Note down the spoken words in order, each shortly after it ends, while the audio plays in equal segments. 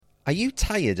Are you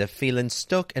tired of feeling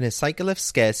stuck in a cycle of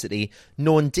scarcity,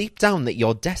 knowing deep down that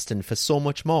you're destined for so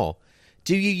much more?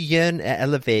 Do you yearn to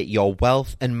elevate your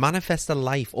wealth and manifest a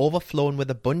life overflowing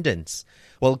with abundance?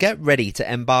 Well, get ready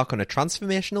to embark on a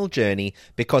transformational journey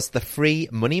because the free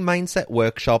Money Mindset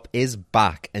Workshop is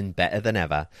back and better than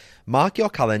ever. Mark your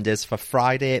calendars for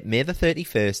Friday, May the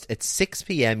 31st at 6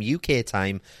 p.m. UK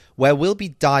time, where we'll be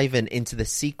diving into the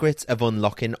secrets of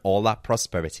unlocking all that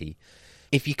prosperity.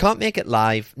 If you can't make it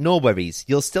live, no worries.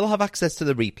 You'll still have access to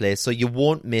the replay, so you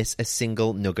won't miss a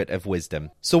single nugget of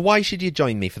wisdom. So why should you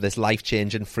join me for this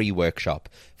life-changing free workshop?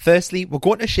 Firstly, we're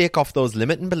going to shake off those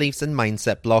limiting beliefs and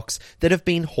mindset blocks that have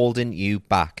been holding you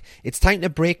back. It's time to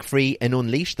break free and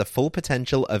unleash the full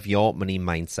potential of your money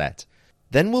mindset.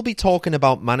 Then we'll be talking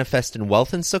about manifesting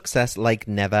wealth and success like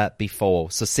never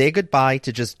before. So say goodbye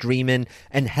to just dreaming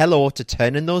and hello to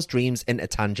turning those dreams into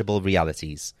tangible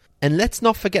realities. And let's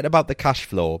not forget about the cash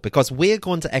flow, because we're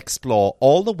going to explore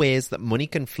all the ways that money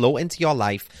can flow into your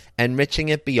life, enriching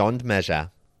it beyond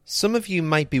measure. Some of you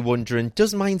might be wondering,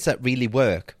 does mindset really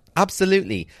work?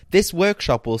 Absolutely. This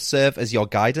workshop will serve as your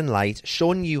guiding light,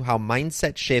 showing you how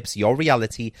mindset shapes your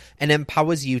reality and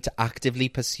empowers you to actively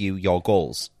pursue your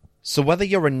goals. So whether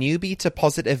you're a newbie to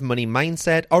positive money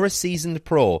mindset or a seasoned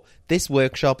pro, this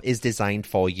workshop is designed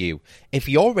for you. If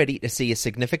you're ready to see a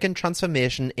significant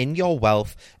transformation in your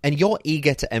wealth and you're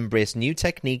eager to embrace new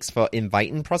techniques for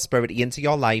inviting prosperity into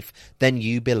your life, then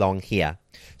you belong here.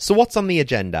 So what's on the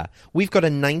agenda? We've got a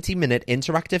 90-minute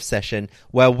interactive session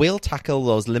where we'll tackle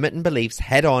those limiting beliefs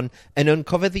head on and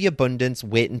uncover the abundance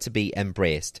waiting to be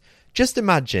embraced. Just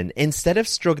imagine, instead of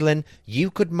struggling,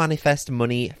 you could manifest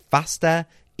money faster,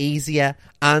 easier,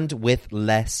 and with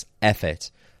less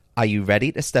effort. Are you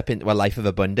ready to step into a life of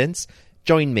abundance?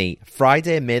 Join me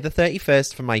Friday, May the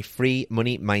 31st for my free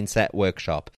Money Mindset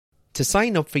Workshop. To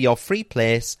sign up for your free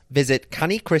place, visit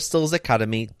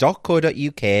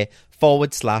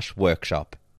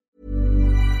cannycrystalsacademy.co.uk/workshop.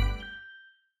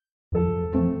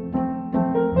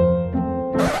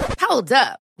 Hold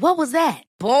up. What was that?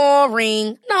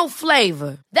 Boring. No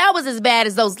flavor. That was as bad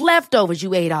as those leftovers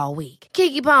you ate all week.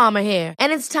 Keke Palmer here,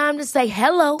 and it's time to say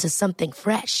hello to something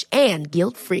fresh and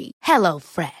guilt-free. Hello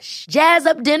Fresh. Jazz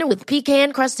up dinner with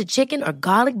pecan-crusted chicken or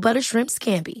garlic butter shrimp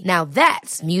scampi. Now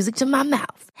that's music to my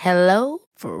mouth. Hello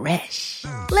Fresh.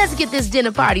 Let's get this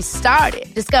dinner party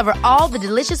started. Discover all the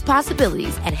delicious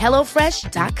possibilities at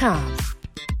HelloFresh.com.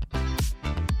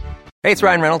 Hey, it's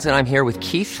Ryan Reynolds, and I'm here with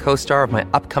Keith, co-star of my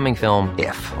upcoming film,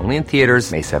 If, only in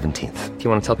theaters May 17th. Do you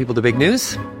want to tell people the big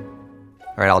news?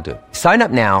 All right, I'll do it. Sign up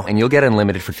now and you'll get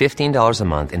unlimited for $15 a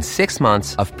month and 6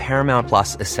 months of Paramount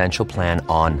Plus Essential Plan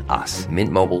on us.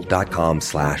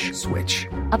 MintMobile.com/switch.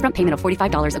 Upfront payment of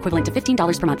 $45 equivalent to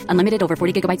 $15 per month. Unlimited over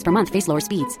 40 gigabytes per month. Face lower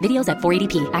speeds. Videos at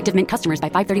 480p. Active Mint customers by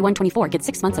 531.24 get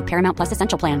 6 months of Paramount Plus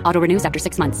Essential Plan. Auto renews after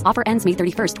 6 months. Offer ends May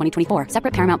 31st, 2024.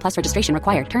 Separate Paramount Plus registration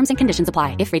required. Terms and conditions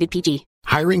apply if rated PG.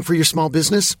 Hiring for your small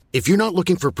business? If you're not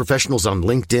looking for professionals on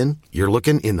LinkedIn, you're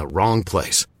looking in the wrong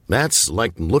place. That's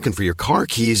like looking for your car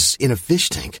keys in a fish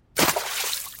tank.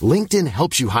 LinkedIn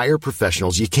helps you hire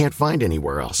professionals you can't find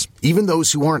anywhere else, even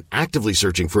those who aren't actively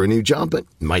searching for a new job but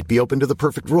might be open to the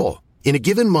perfect role. In a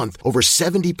given month, over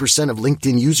 70% of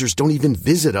LinkedIn users don't even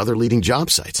visit other leading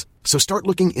job sites. So start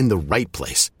looking in the right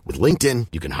place. With LinkedIn,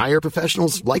 you can hire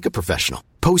professionals like a professional.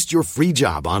 Post your free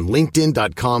job on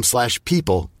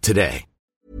linkedin.com/people today.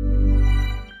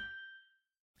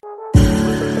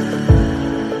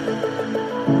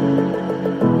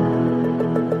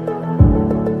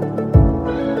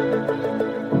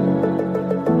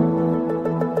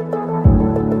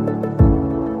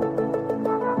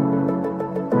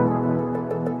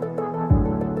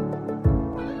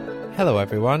 Hello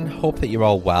everyone, hope that you're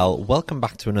all well. Welcome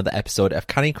back to another episode of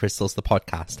Canny Crystals, the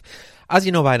podcast. As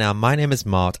you know by now, my name is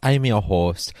Mart, I am your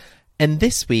host, and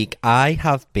this week I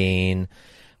have been,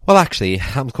 well actually,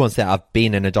 I'm going to say I've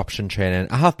been in adoption training.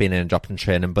 I have been in adoption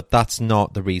training, but that's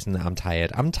not the reason that I'm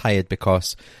tired. I'm tired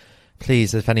because,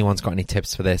 please, if anyone's got any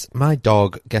tips for this, my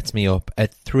dog gets me up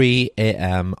at 3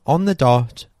 a.m. on the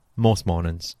dot most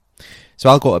mornings. So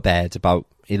I'll go to bed about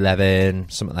 11,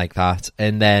 something like that,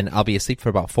 and then I'll be asleep for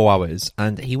about 4 hours,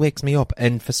 and he wakes me up,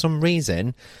 and for some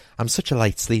reason, I'm such a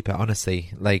light sleeper,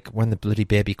 honestly. Like, when the bloody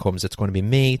baby comes, it's going to be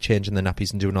me changing the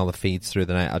nappies and doing all the feeds through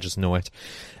the night. I just know it.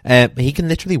 He can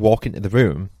literally walk into the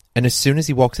room, and as soon as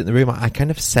he walks in the room, I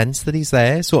kind of sense that he's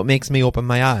there, so it makes me open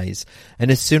my eyes,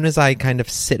 and as soon as I kind of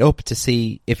sit up to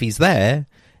see if he's there,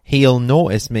 he'll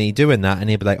notice me doing that, and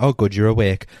he'll be like, oh good, you're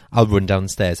awake, I'll run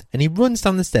downstairs. And he runs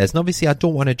down the stairs, and obviously I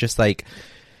don't want to just like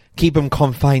keep him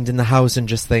confined in the house and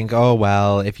just think, oh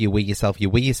well, if you wee yourself, you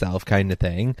wee yourself kind of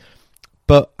thing.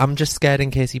 but I'm just scared in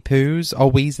case he poos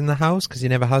or wheezes in the house, because he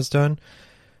never has done.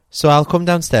 So I'll come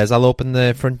downstairs, I'll open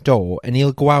the front door, and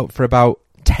he'll go out for about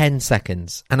 10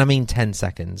 seconds. And I mean 10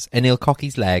 seconds. And he'll cock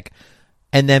his leg.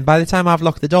 And then by the time I've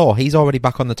locked the door, he's already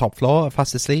back on the top floor,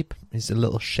 fast asleep. He's a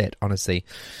little shit, honestly.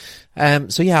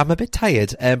 So yeah, I'm a bit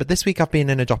tired. But this week I've been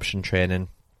in adoption training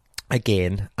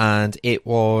again, and it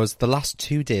was the last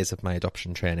 2 days of my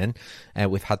adoption training.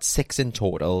 We've had 6 in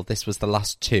total. This was the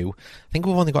last 2. I think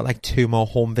we've only got like 2 more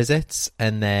home visits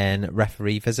and then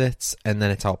referee visits, and then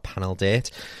it's our panel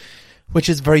date, which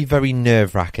is very, very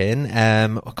nerve-wracking,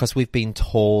 because we've been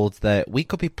told that we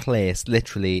could be placed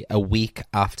literally a week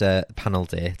after panel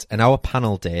date, and our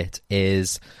panel date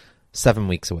is 7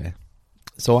 weeks away.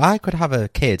 So I could have a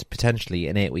kid potentially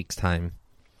in 8 weeks' time.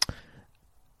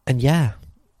 And yeah,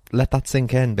 let that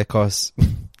sink in, because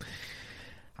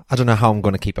I don't know how I'm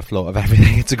going to keep afloat of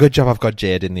everything. It's a good job I've got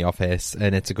Jade in the office,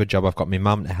 and it's a good job I've got my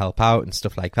mum to help out and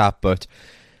stuff like that, but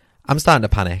I'm starting to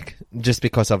panic, just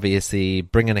because obviously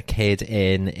bringing a kid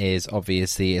in is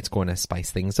obviously it's going to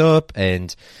spice things up,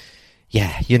 and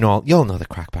yeah, you'll know the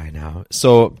crack by now.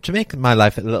 So to make my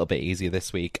life a little bit easier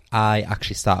this week, I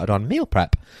actually started on meal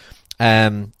prep.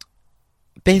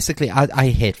 Basically, I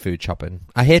hate food shopping.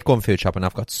 I hate going food shopping.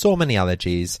 I've got so many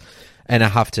allergies, and I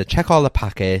have to check all the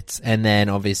packets, and then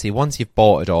obviously once you've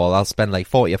bought it all, I'll spend like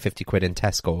 40 or 50 quid in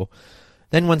Tesco.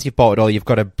 Then once you've bought it all, you've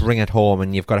got to bring it home,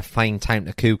 and you've got to find time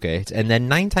to cook it. And then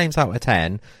 9 times out of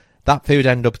 10, that food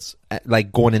ends up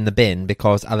like going in the bin,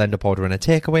 because I'll end up ordering a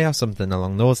takeaway or something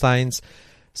along those lines.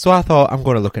 So I thought, I'm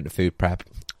going to look into food prep.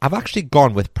 I've actually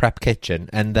gone with Prep Kitchen,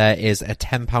 and there is a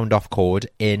 £10 off code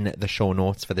in the show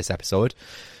notes for this episode.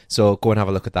 So go and have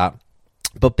a look at that.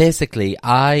 But basically,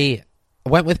 I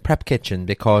went with Prep Kitchen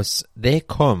because they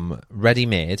come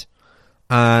ready-made,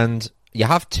 and you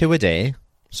have 2 a day.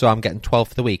 So I'm getting 12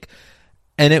 for the week.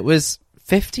 And it was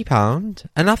 £50.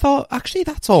 And I thought, actually,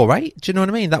 that's all right. Do you know what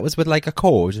I mean? That was with like a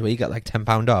code where you get like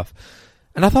 £10 off.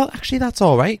 And I thought, actually, that's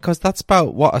all right, because that's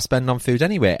about what I spend on food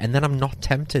anyway. And then I'm not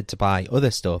tempted to buy other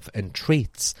stuff and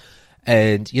treats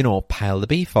and, pile the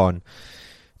beef on,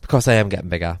 because I am getting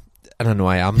bigger. And I know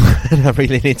I am. And I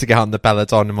really need to get on the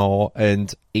Peloton more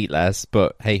and eat less.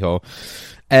 But hey-ho.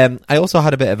 I also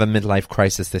had a bit of a midlife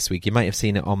crisis this week. You might have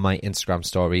seen it on my Instagram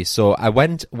story. So I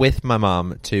went with my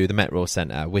mum to the Metro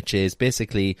Centre, which is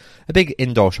basically a big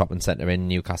indoor shopping centre in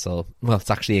Newcastle. Well,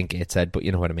 it's actually in Gateshead, but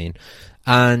you know what I mean.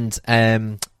 And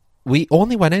we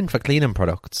only went in for cleaning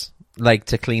products, like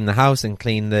to clean the house and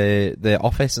clean the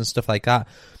office and stuff like that.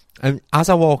 And as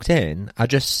I walked in, I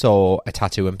just saw a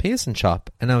tattoo and piercing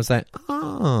shop. And I was like,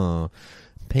 oh,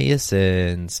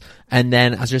 piercings. And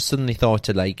then I just suddenly thought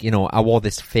to I wore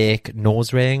this fake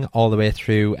nose ring all the way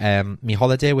through my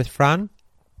holiday with Fran.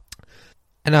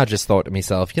 And I just thought to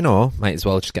myself, might as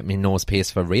well just get my nose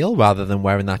pierced for real rather than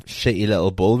wearing that shitty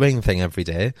little bull ring thing every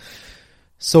day.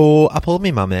 So I pulled my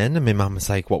mum in, and my mum was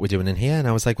like, what are we doing in here? And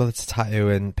I was like, well, it's a tattoo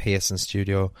and piercing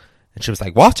studio. And she was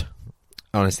like, what?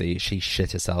 Honestly, she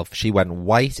shit herself. She went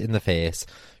white in the face.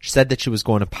 She said that she was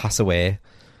going to pass away.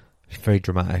 Very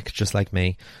dramatic, just like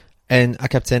me. And I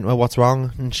kept saying, well, what's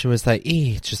wrong? And she was like,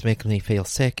 it's just making me feel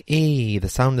sick. The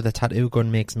sound of the tattoo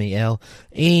gun makes me ill.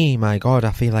 My God,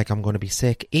 I feel like I'm going to be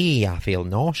sick. I feel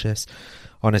nauseous.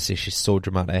 Honestly, she's so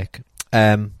dramatic.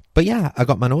 But yeah, I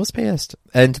got my nose pierced.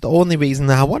 And the only reason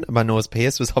that I wanted my nose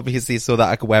pierced was obviously so that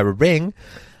I could wear a ring.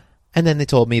 And then they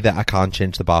told me that I can't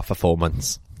change the bar for 4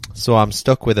 months. So I'm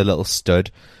stuck with a little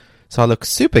stud. So I look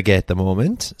super gay at the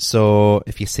moment. So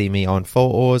if you see me on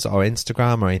photos or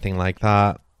Instagram or anything like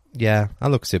that, yeah, I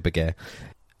look super gay.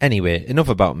 Anyway, enough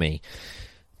about me.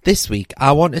 This week,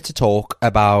 I wanted to talk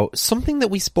about something that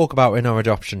we spoke about in our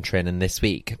adoption training this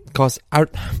week. Because, I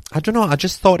don't know, I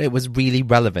just thought it was really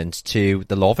relevant to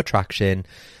the law of attraction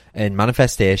and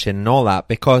manifestation and all that.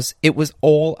 Because it was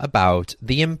all about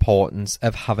the importance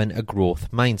of having a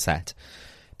growth mindset.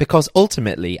 Because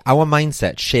ultimately, our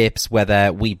mindset shapes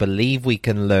whether we believe we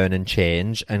can learn and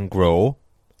change and grow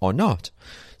or not.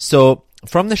 So,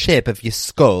 from the shape of your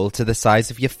skull to the size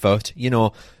of your foot,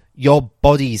 your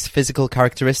body's physical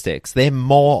characteristics, they're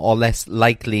more or less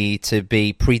likely to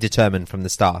be predetermined from the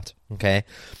start, okay?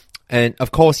 And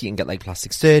of course, you can get like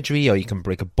plastic surgery or you can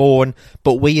break a bone,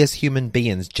 but we as human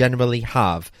beings generally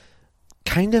have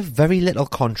kind of very little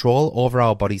control over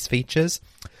our body's features.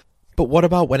 But what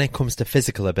about when it comes to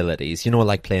physical abilities,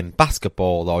 like playing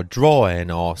basketball or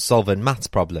drawing or solving maths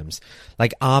problems?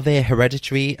 Like, are they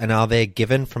hereditary and are they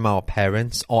given from our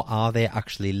parents, or are they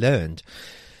actually learned?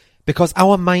 Because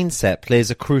our mindset plays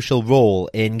a crucial role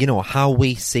in, how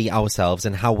we see ourselves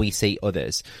and how we see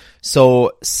others.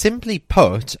 So simply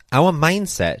put, our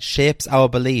mindset shapes our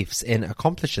beliefs in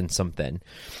accomplishing something.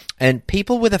 And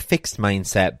people with a fixed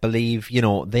mindset believe,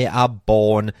 they are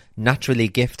born naturally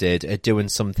gifted at doing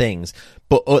some things,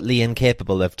 but utterly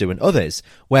incapable of doing others.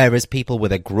 Whereas people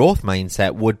with a growth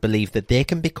mindset would believe that they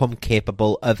can become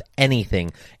capable of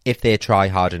anything if they try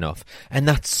hard enough. And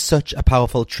that's such a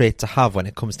powerful trait to have when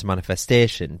it comes to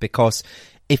manifestation, because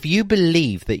if you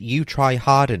believe that you try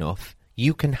hard enough,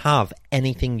 you can have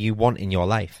anything you want in your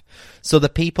life. So the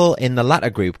people in the latter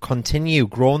group continue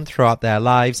growing throughout their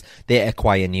lives. They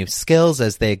acquire new skills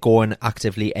as they go and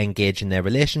actively engage in their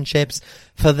relationships.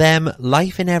 For them,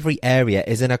 life in every area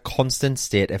is in a constant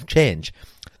state of change.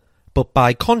 But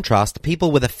by contrast,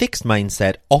 people with a fixed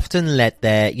mindset often let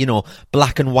their,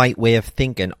 black and white way of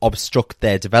thinking obstruct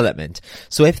their development.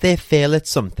 So if they fail at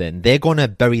something, they're going to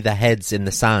bury their heads in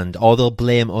the sand, or they'll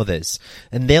blame others.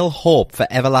 And they'll hope for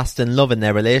everlasting love in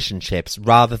their relationships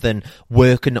rather than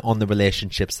working on the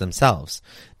relationships themselves.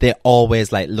 They're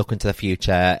always looking to the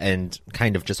future and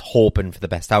kind of just hoping for the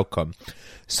best outcome.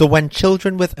 So when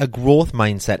children with a growth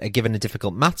mindset are given a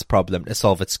difficult maths problem to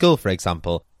solve at school, for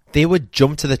example, they would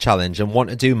jump to the challenge and want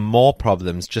to do more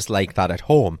problems just like that at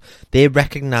home. They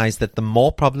recognise that the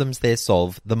more problems they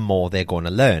solve, the more they're going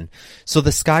to learn. So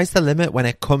the sky's the limit when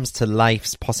it comes to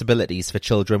life's possibilities for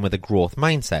children with a growth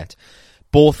mindset.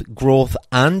 Both growth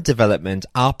and development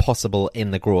are possible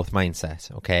in the growth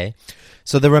mindset, okay?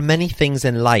 So there are many things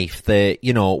in life that,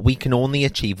 we can only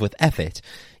achieve with effort.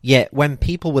 Yet when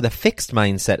people with a fixed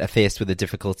mindset are faced with a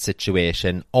difficult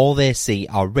situation, all they see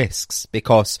are risks,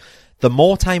 because the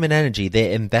more time and energy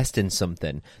they invest in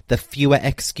something, the fewer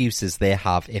excuses they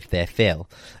have if they fail.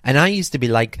 And I used to be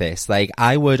like this.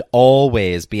 I would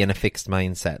always be in a fixed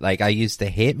mindset. I used to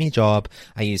hate my job.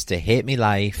 I used to hate my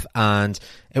life. And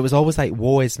it was always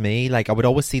woe is me. I would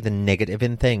always see the negative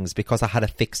in things because I had a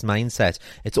fixed mindset.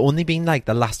 It's only been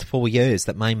the last 4 years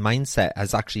that my mindset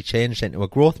has actually changed into a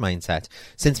growth mindset.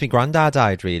 Since my granddad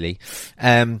died, really.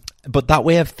 But that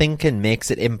way of thinking makes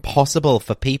it impossible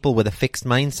for people with a fixed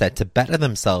mindset to better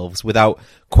themselves without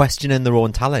questioning their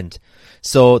own talent.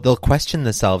 So they'll question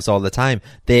themselves all the time.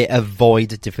 They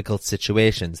avoid difficult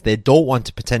situations. They don't want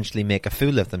to potentially make a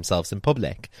fool of themselves in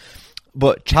public.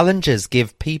 But challenges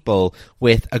give people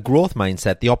with a growth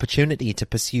mindset the opportunity to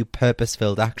pursue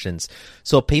purpose-filled actions.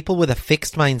 So people with a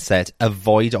fixed mindset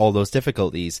avoid all those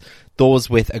difficulties. Those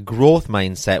with a growth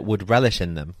mindset would relish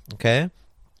in them. Okay?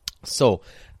 So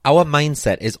our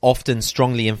mindset is often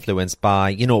strongly influenced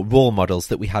by, role models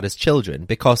that we had as children,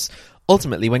 because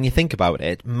ultimately, when you think about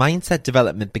it, mindset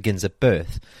development begins at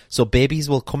birth. So babies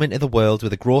will come into the world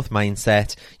with a growth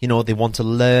mindset. They want to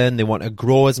learn, they want to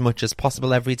grow as much as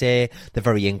possible every day. They're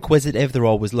very inquisitive, they're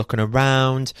always looking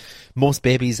around. Most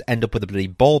babies end up with a bloody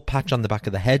bald patch on the back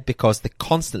of the head because they're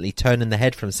constantly turning their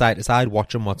head from side to side,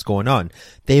 watching what's going on.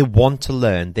 They want to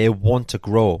learn, they want to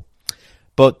grow.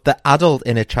 But the adult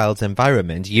in a child's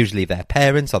environment, usually their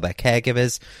parents or their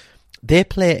caregivers, they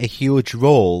play a huge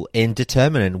role in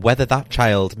determining whether that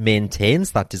child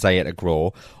maintains that desire to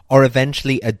grow or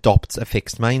eventually adopts a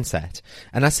fixed mindset.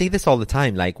 And I see this all the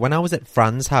time. When I was at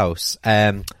Fran's house,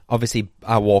 obviously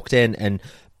I walked in and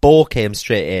Bo came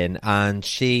straight in and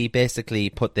she basically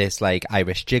put this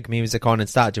Irish jig music on and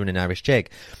started doing an Irish jig.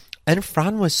 And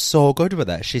Fran was so good with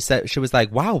it. She was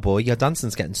like, wow, Bo, your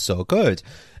dancing's getting so good.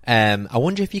 I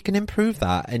wonder if you can improve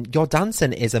that. And your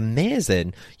dancing is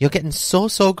amazing. You're getting so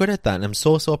good at that. And I'm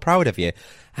so proud of you.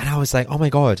 And I was like, oh my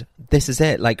God, this is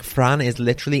it. Fran is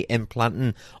literally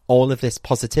implanting all of this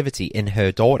positivity in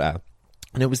her daughter.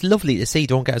 And it was lovely to see,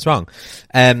 don't get us wrong.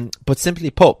 But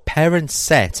simply put, parents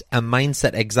set a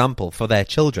mindset example for their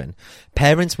children.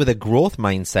 Parents with a growth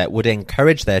mindset would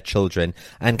encourage their children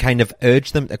and kind of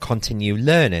urge them to continue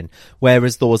learning.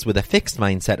 Whereas those with a fixed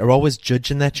mindset are always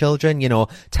judging their children,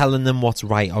 telling them what's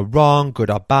right or wrong, good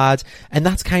or bad. And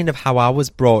that's kind of how I was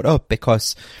brought up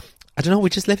because I don't know, we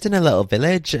just lived in a little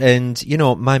village and,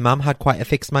 my mum had quite a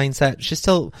fixed mindset.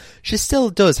 She still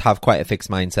does have quite a fixed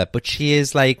mindset, but she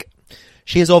is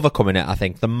overcoming it, I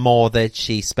think. The more that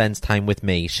she spends time with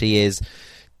me, she is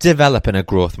developing a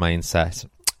growth mindset.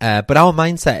 But our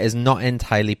mindset is not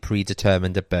entirely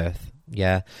predetermined at birth.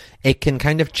 Yeah, it can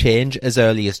kind of change as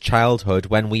early as childhood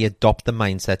when we adopt the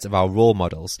mindsets of our role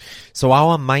models. So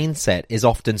our mindset is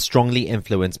often strongly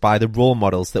influenced by the role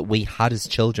models that we had as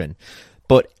children.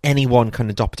 But anyone can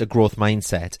adopt a growth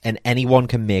mindset and anyone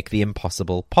can make the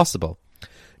impossible possible.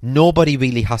 Nobody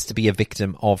really has to be a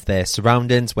victim of their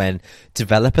surroundings when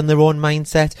developing their own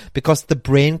mindset because the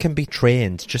brain can be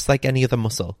trained just like any other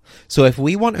muscle. So if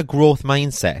we want a growth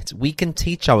mindset, we can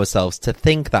teach ourselves to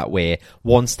think that way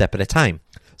one step at a time.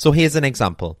 So here's an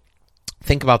example.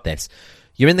 Think about this.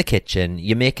 You're in the kitchen,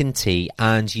 you're making tea,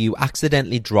 and you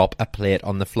accidentally drop a plate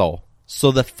on the floor.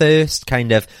 So the first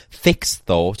kind of fixed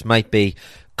thought might be,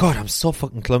 God, I'm so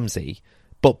fucking clumsy.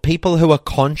 But people who are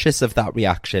conscious of that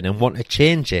reaction and want to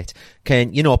change it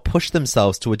can, push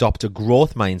themselves to adopt a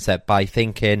growth mindset by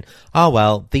thinking, oh,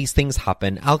 well, these things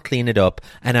happen, I'll clean it up,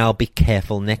 and I'll be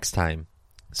careful next time.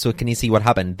 So can you see what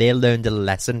happened? They learned a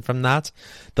lesson from that.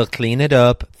 They'll clean it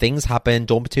up. Things happen.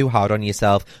 Don't be too hard on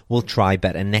yourself. We'll try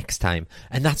better next time.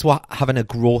 And that's what having a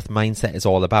growth mindset is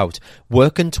all about.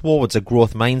 Working towards a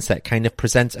growth mindset kind of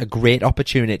presents a great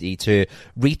opportunity to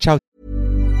reach out.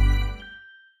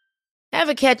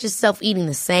 Ever catch yourself eating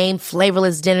the same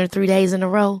flavorless dinner 3 days in a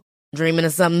row? Dreaming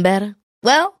of something better?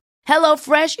 Well,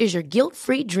 HelloFresh is your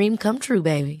guilt-free dream come true,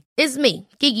 baby. It's me,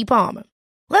 Keke Palmer.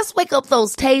 Let's wake up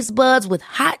those taste buds with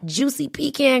hot, juicy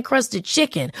pecan-crusted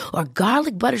chicken or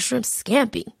garlic butter shrimp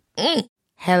scampi.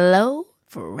 Hello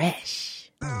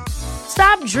Fresh.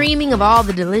 Stop dreaming of all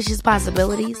the delicious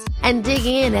possibilities and dig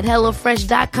in at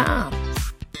HelloFresh.com.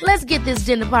 Let's get this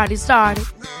dinner party started.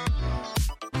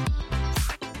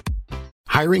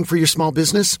 Hiring for your small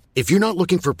business? If you're not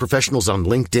looking for professionals on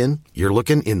LinkedIn, you're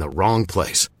looking in the wrong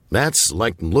place. That's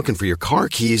like looking for your car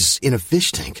keys in a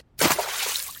fish tank.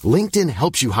 LinkedIn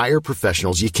helps you hire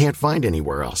professionals you can't find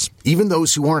anywhere else, even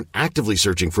those who aren't actively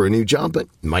searching for a new job but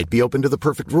might be open to the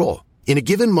perfect role. In a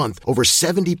given month, over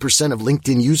 70% of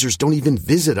LinkedIn users don't even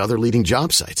visit other leading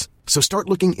job sites. So start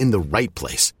looking in the right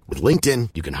place. With LinkedIn,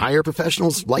 you can hire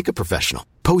professionals like a professional.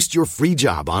 Post your free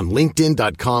job on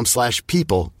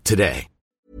linkedin.com/people today.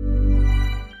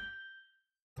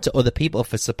 To other people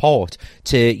for support,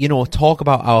 to, talk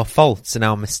about our faults and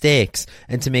our mistakes,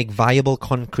 and to make viable,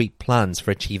 concrete plans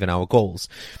for achieving our goals.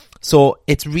 So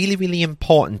it's really, really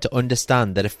important to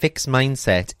understand that a fixed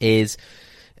mindset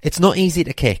it's not easy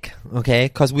to kick, okay?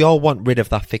 Because we all want rid of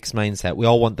that fixed mindset. We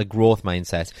all want the growth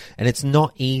mindset. And it's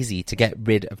not easy to get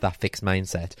rid of that fixed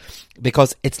mindset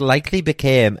because it's likely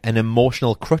became an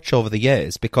emotional crutch over the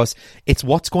years because it's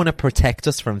what's going to protect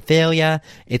us from failure.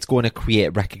 It's going to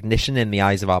create recognition in the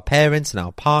eyes of our parents and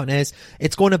our partners.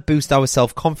 It's going to boost our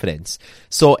self-confidence.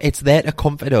 So it's there to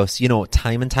comfort us,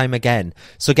 time and time again.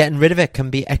 So getting rid of it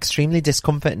can be extremely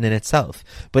discomforting in itself.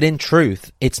 But in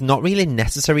truth, it's not really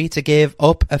necessary to give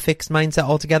up a fixed mindset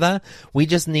altogether. We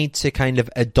just need to kind of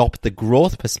adopt the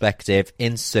growth perspective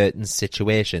in certain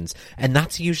situations. And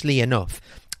that's usually enough.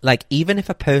 Like, even if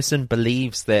a person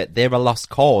believes that they're a lost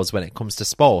cause when it comes to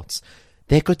sports,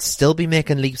 they could still be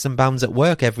making leaps and bounds at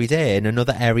work every day in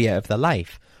another area of their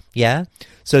life. Yeah?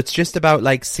 So it's just about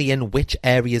like seeing which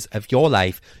areas of your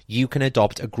life you can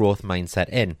adopt a growth mindset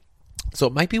in. So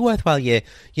it might be worthwhile you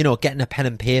getting a pen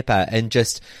and paper and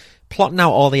just plotting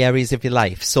out all the areas of your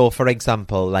life. So, for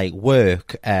example, like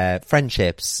work,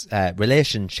 friendships,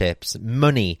 relationships,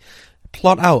 money.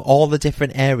 Plot out all the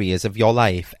different areas of your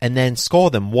life and then score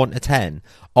them 1 to 10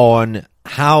 on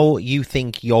how you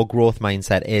think your growth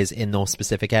mindset is in those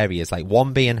specific areas. Like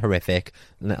 1 being horrific,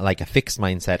 like a fixed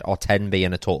mindset, or 10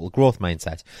 being a total growth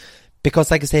mindset.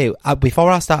 Because like I say, before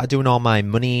I started doing all my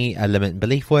money, limiting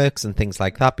belief works and things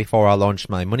like that, before I launched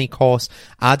my money course,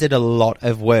 I did a lot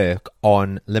of work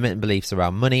on limiting beliefs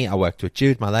around money. I worked with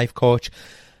Jude, my life coach.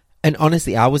 And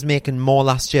honestly, I was making more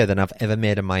last year than I've ever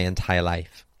made in my entire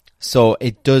life. So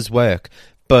it does work.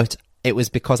 But it was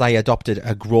because I adopted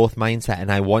a growth mindset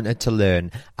and I wanted to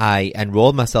learn. I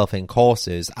enrolled myself in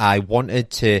courses. I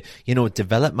wanted to,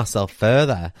 develop myself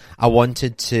further. I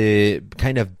wanted to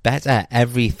kind of better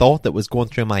every thought that was going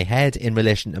through my head in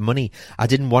relation to money. I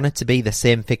didn't want it to be the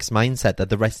same fixed mindset that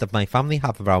the rest of my family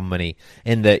have around money,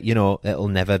 in that, we'll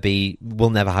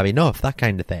never have enough, that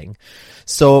kind of thing.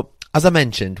 So, as I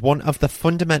mentioned, one of the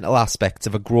fundamental aspects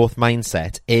of a growth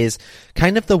mindset is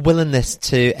kind of the willingness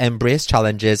to embrace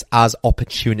challenges as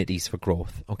opportunities for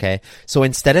growth, okay? So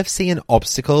instead of seeing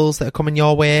obstacles that are coming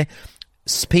your way,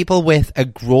 people with a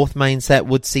growth mindset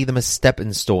would see them as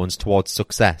stepping stones towards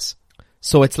success.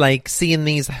 So it's like seeing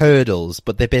these hurdles,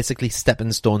 but they're basically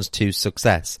stepping stones to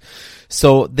success.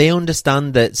 So they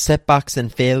understand that setbacks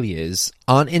and failures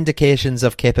aren't indications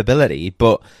of capability,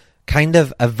 but kind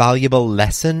of a valuable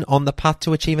lesson on the path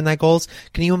to achieving their goals.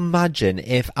 Can you imagine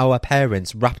if our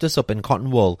parents wrapped us up in cotton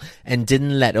wool and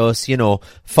didn't let us,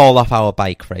 fall off our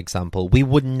bike, for example? We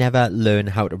would never learn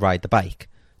how to ride the bike.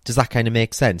 Does that kind of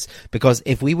make sense? Because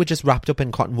if we were just wrapped up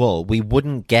in cotton wool, we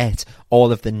wouldn't get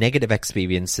all of the negative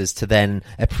experiences to then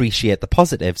appreciate the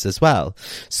positives as well.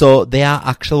 So they are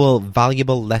actual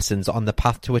valuable lessons on the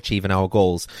path to achieving our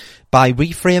goals. By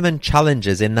reframing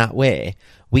challenges in that way,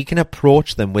 we can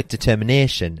approach them with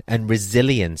determination and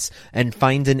resilience and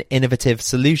finding innovative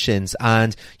solutions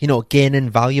and, gaining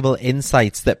valuable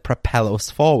insights that propel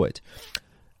us forward.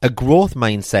 A growth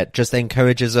mindset just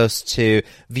encourages us to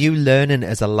view learning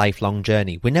as a lifelong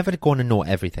journey. We're never going to know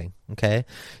everything, okay?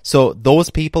 So those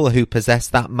people who possess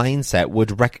that mindset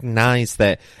would recognize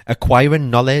that acquiring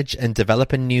knowledge and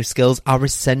developing new skills are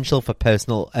essential for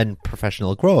personal and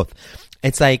professional growth.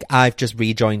 It's like I've just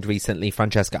rejoined recently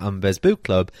Francesca Amber's book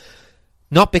club,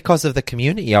 not because of the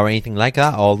community or anything like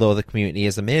that, although the community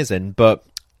is amazing, but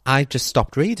I just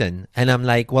stopped reading, and I'm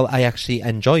like, well, I actually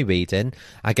enjoy reading.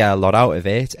 I get a lot out of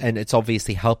it, and it's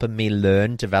obviously helping me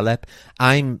learn, develop.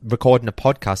 I'm recording a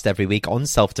podcast every week on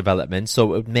self-development,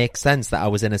 so it would make sense that I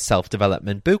was in a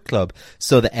self-development book club,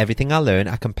 so that everything I learn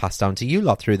I can pass down to you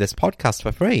lot through this podcast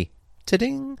for free.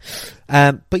 Ta-ding!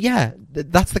 But yeah,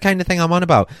 that's the kind of thing I'm on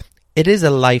about. It is a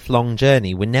lifelong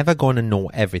journey. We're never going to know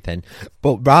everything.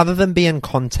 But rather than being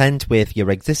content with your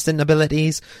existing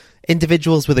abilities,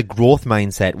 individuals with a growth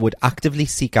mindset would actively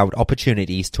seek out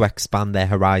opportunities to expand their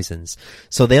horizons.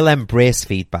 So they'll embrace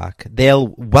feedback. They'll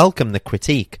welcome the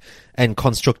critique and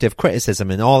constructive criticism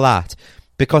and all that,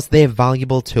 because they're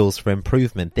valuable tools for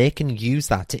improvement. They can use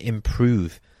that to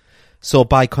improve. So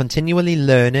by continually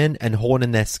learning and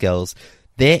honing their skills,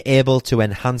 they're able to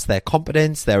enhance their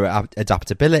competence, their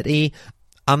adaptability,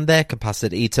 and their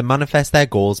capacity to manifest their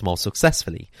goals more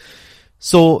successfully.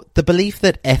 So the belief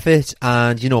that effort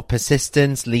and,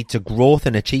 persistence lead to growth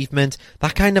and achievement,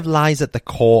 that kind of lies at the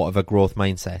core of a growth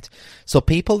mindset. So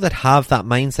people that have that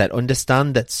mindset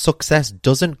understand that success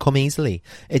doesn't come easily.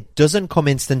 It doesn't come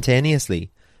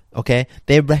instantaneously. Okay,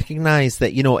 they recognize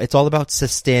that, it's all about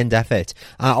sustained effort.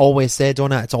 I always say,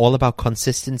 don't I, it's all about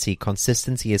consistency.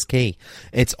 Consistency is key.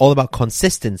 It's all about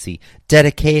consistency,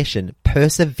 dedication,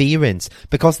 perseverance,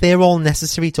 because they're all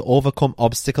necessary to overcome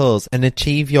obstacles and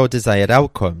achieve your desired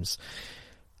outcomes.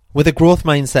 With a growth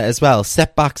mindset as well,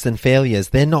 setbacks and failures,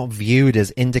 they're not viewed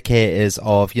as indicators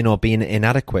of, being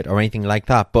inadequate or anything like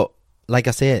that, but like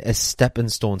I say, as stepping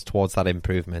stones towards that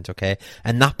improvement, okay?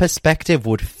 And that perspective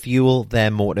would fuel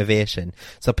their motivation.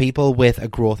 So people with a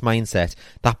growth mindset,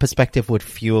 that perspective would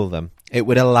fuel them. It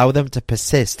would allow them to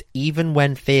persist even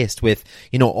when faced with,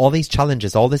 all these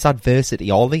challenges, all this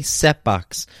adversity, all these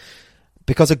setbacks.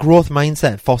 Because a growth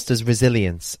mindset fosters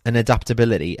resilience and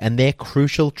adaptability, and they're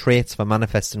crucial traits for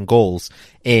manifesting goals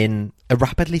in a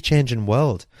rapidly changing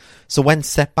world. So when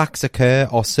setbacks occur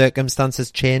or circumstances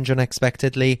change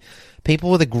unexpectedly,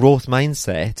 people with a growth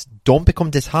mindset don't become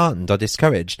disheartened or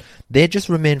discouraged. They just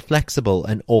remain flexible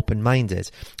and open-minded.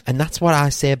 And that's what I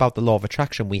say about the law of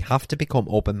attraction. We have to become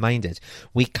open-minded.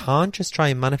 We can't just try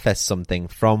and manifest something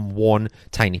from one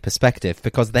tiny perspective,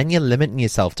 because then you're limiting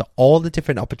yourself to all the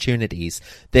different opportunities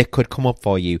that could come up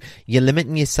for you. You're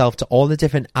limiting yourself to all the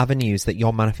different avenues that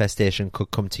your manifestation could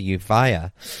come to you via.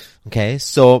 Okay,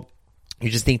 so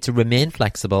you just need to remain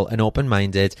flexible and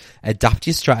open-minded, adapt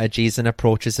your strategies and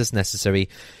approaches as necessary,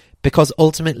 because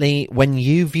ultimately, when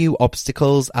you view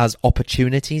obstacles as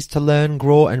opportunities to learn,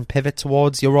 grow and pivot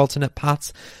towards your alternate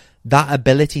paths, that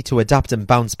ability to adapt and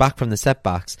bounce back from the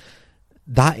setbacks,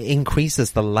 that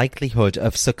increases the likelihood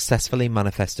of successfully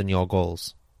manifesting your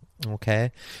goals.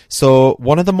 Okay, so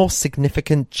one of the most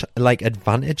significant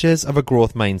advantages of a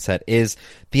growth mindset is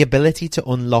the ability to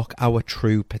unlock our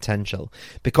true potential,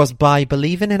 because by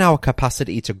believing in our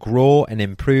capacity to grow and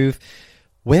improve,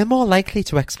 we're more likely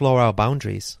to explore our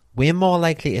boundaries. We're more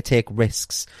likely to take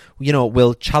risks.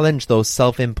 We'll challenge those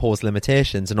self-imposed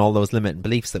limitations and all those limiting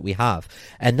beliefs that we have.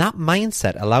 And that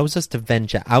mindset allows us to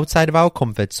venture outside of our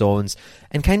comfort zones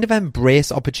and kind of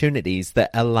embrace opportunities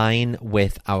that align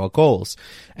with our goals.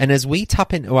 And as we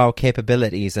tap into our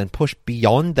capabilities and push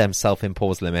beyond them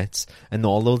self-imposed limits and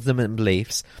all those limiting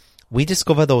beliefs, we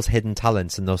discover those hidden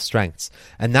talents and those strengths,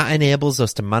 and that enables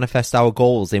us to manifest our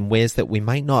goals in ways that we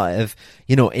might not have,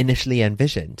 initially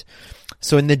envisioned.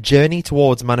 So in the journey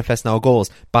towards manifesting our goals,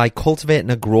 by cultivating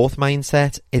a growth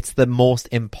mindset, it's the most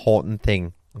important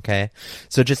thing. Okay,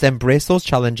 so just embrace those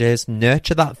challenges,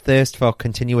 nurture that thirst for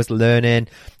continuous learning,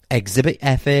 exhibit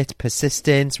effort,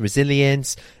 persistence,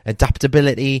 resilience,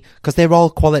 adaptability, because they're all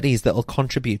qualities that will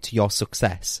contribute to your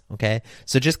success. Okay,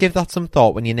 so just give that some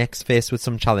thought when you're next faced with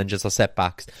some challenges or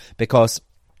setbacks, because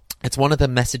it's one of the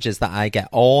messages that I get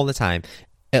all the time.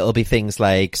 It'll be things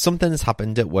like, something's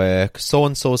happened at work,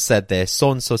 so-and-so said this,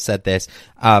 so-and-so said this,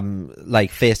 like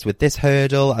faced with this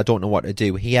hurdle, I don't know what to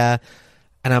do here.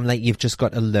 And I'm like, you've just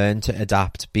got to learn to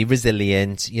adapt, be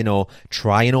resilient, you know,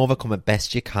 try and overcome it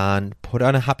best you can, put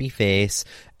on a happy face,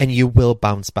 and you will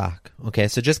bounce back. Okay,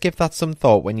 so just give that some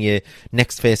thought when you're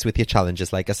next faced with your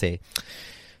challenges, like I say.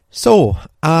 So,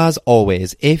 as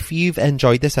always, if you've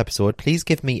enjoyed this episode, please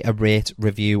give me a rate,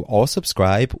 review, or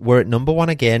subscribe. We're at number 1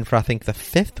 again for, I think, the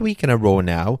 5th week in a row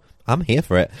now. I'm here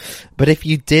for it. But if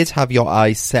you did have your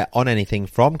eyes set on anything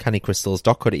from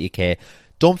cannycrystals.co.uk,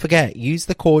 don't forget, use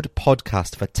the code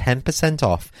podcast for 10%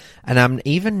 off. And I'm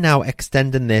even now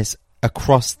extending this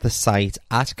across the site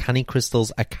at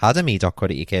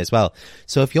cannycrystalsacademy.co.uk as well.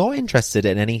 So if you're interested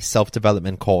in any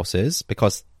self-development courses,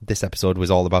 because this episode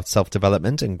was all about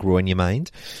self-development and growing your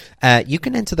mind, you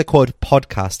can enter the code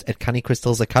podcast at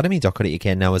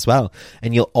cannycrystalsacademy.co.uk now as well.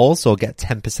 And you'll also get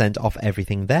 10% off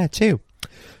everything there too.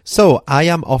 So, I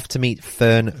am off to meet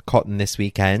Fern Cotton this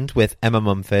weekend with Emma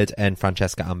Mumford and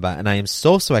Francesca Amber, and I am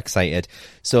so excited.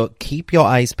 So, keep your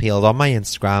eyes peeled on my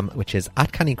Instagram, which is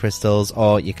at cannycrystals,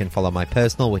 or you can follow my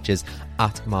personal, which is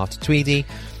at Mart Tweedy.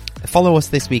 Follow us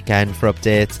this weekend for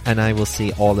updates, and I will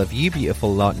see all of you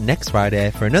beautiful lot next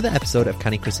Friday for another episode of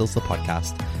Canny Crystals, the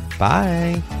podcast.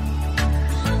 Bye!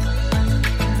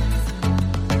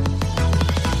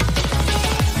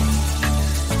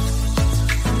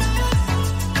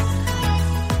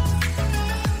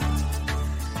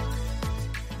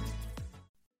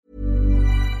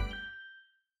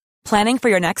 Planning for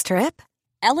your next trip?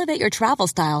 Elevate your travel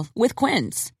style with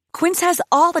Quince. Quince has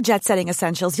all the jet-setting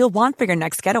essentials you'll want for your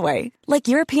next getaway, like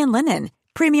European linen,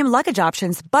 premium luggage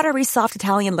options, buttery soft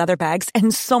Italian leather bags,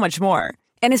 and so much more.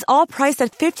 And is all priced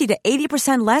at 50 to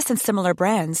 80% less than similar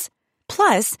brands.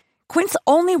 Plus, Quince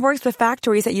only works with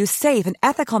factories that use safe and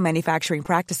ethical manufacturing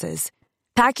practices.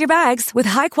 Pack your bags with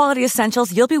high-quality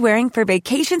essentials you'll be wearing for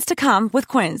vacations to come with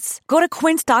Quince. Go to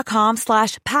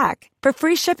quince.com/pack for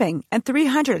free shipping and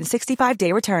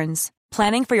 365-day returns.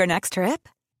 Planning for your next trip?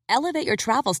 Elevate your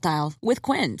travel style with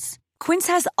Quince. Quince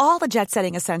has all the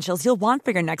jet-setting essentials you'll want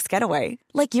for your next getaway,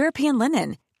 like European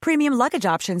linen, premium luggage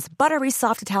options, buttery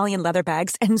soft Italian leather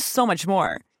bags, and so much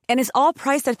more. And is all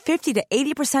priced at 50 to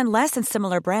 80% less than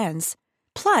similar brands.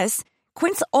 Plus,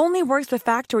 Quince only works with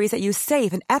factories that use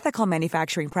safe and ethical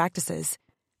manufacturing practices.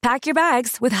 Pack your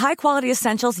bags with high-quality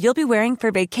essentials you'll be wearing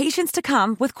for vacations to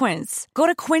come with Quince. Go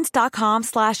to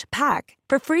quince.com/pack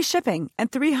for free shipping and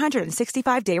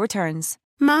 365-day returns.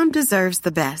 Mom deserves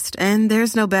the best, and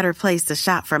there's no better place to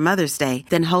shop for Mother's Day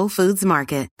than Whole Foods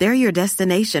Market. They're your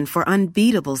destination for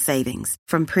unbeatable savings,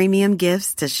 from premium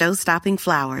gifts to show-stopping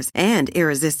flowers and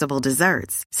irresistible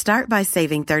desserts. Start by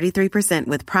saving 33%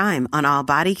 with Prime on all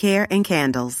body care and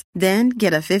candles. Then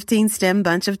get a 15-stem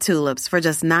bunch of tulips for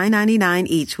just $9.99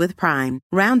 each with Prime.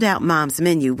 Round out Mom's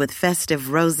menu with festive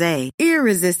rosé,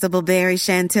 irresistible berry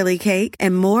chantilly cake,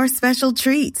 and more special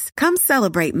treats. Come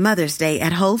celebrate Mother's Day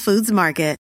at Whole Foods Market.